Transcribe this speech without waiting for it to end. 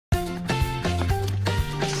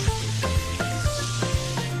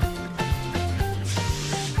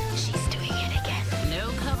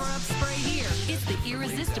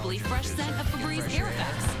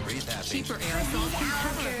Vapor aerosols can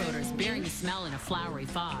cover up odors bearing the smell in a flowery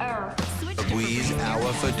fog. Switch to Febreze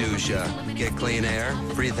Hour Fiducia. Get clean air,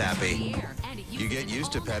 breathe happy. air, and it You get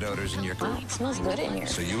used to pet odors in your car, It smells good in here.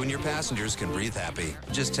 so you and your passengers can breathe happy.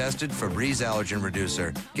 Just tested Febreze Allergen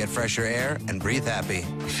Reducer. Get fresher air and breathe happy.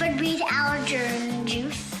 Febreze allergen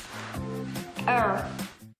juice.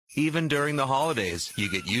 Even during the holidays,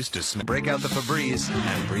 you get used to break out the Febreze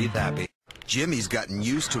and breathe happy. Jimmy's gotten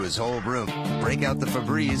used to his whole room. Break out the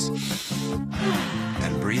Febreze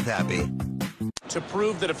and breathe happy. To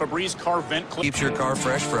prove that a Febreze car vent Keeps your car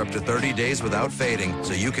fresh for up to 30 days without fading,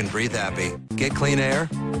 so you can breathe happy. Get clean air,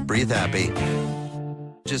 breathe happy.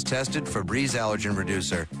 Just tested Febreze Allergen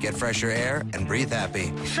Reducer. Get fresher air and breathe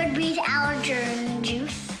happy. Febreze allergen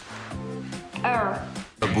juice.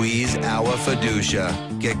 Febreze Hour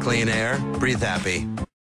Fiducia. Get clean air, breathe happy.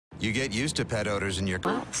 You get used to pet odors in your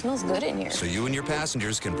car, It smells good in here. so you and your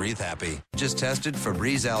passengers can breathe happy. Just tested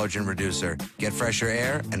Febreze Allergen Reducer. Get fresher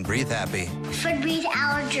air and breathe happy. Febreze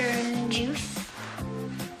allergen juice.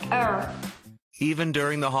 Even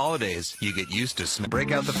during the holidays, you get used to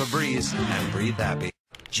break out the Febreze and breathe happy.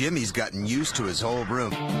 Jimmy's gotten used to his whole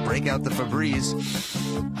room. Break out the Febreze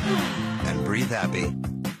and breathe happy.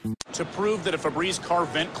 to prove that a Febreze car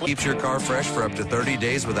vent Keeps your car fresh for up to 30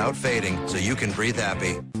 days without fading, so you can breathe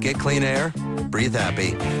happy. Get clean air, breathe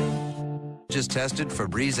happy. Just tested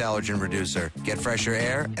Febreze Allergen Reducer. Get fresher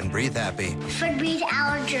air and breathe happy. Febreze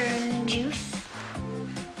allergen juice.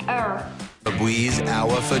 Febreze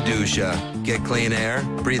Hour Fiducia. Get clean air,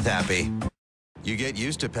 breathe happy. You get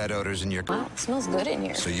used to pet odors in your car, It smells good in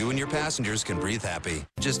here. so you and your passengers can breathe happy.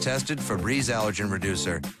 Just tested Febreze Allergen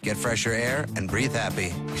Reducer. Get fresher air and breathe happy.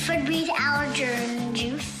 Febreze allergen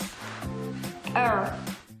juice.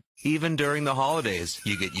 Even during the holidays,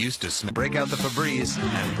 you get used to break out the Febreze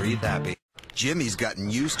and breathe happy. Jimmy's gotten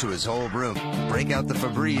used to his whole room. Break out the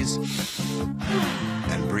Febreze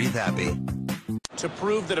and breathe happy. to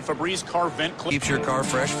prove that a Febreze car vent Keeps your car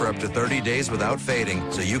fresh for up to 30 days without fading,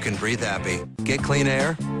 so you can breathe happy. Get clean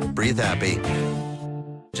air, breathe happy.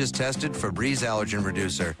 Just tested Febreze Allergen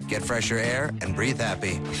Reducer. Get fresher air and breathe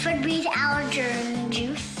happy. Febreze allergen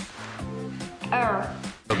juice.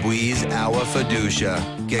 Febreze Hour Fiducia.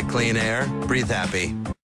 Get clean air, breathe happy.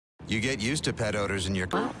 You get used to pet odors in your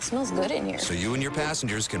car, It smells good in here. so you and your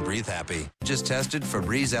passengers can breathe happy. Just tested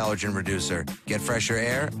Febreze Allergen Reducer. Get fresher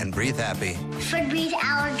air and breathe happy. Febreze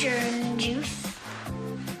allergen juice.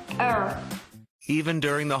 Even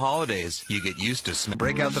during the holidays, you get used to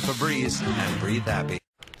break out the Febreze and breathe happy.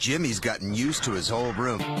 Jimmy's gotten used to his whole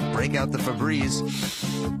room. Break out the Febreze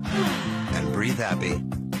and breathe happy.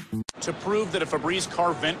 to prove that a Febreze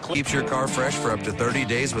car vent Keeps your car fresh for up to 30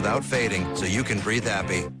 days without fading, so you can breathe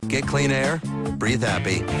happy. Get clean air, breathe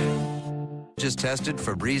happy. Just tested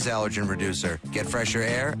Febreze Allergen Reducer. Get fresher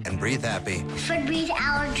air and breathe happy. Febreze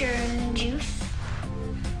allergen juice.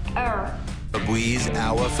 Febreze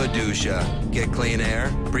Hour Fiducia. Get clean air,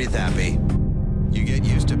 breathe happy. You get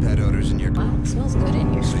used to pet odors in your car, It smells good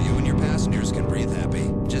in here. so you and your passengers can breathe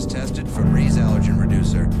happy. Just tested Febreze Allergen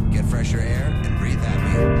Reducer. Get fresher air and breathe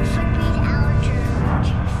happy. Febreze allergen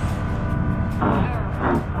juice.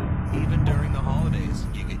 Even during the holidays,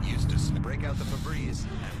 you get used to break out the Febreze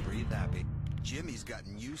and breathe happy. Jimmy's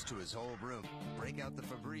gotten used to his whole room. Break out the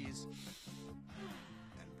Febreze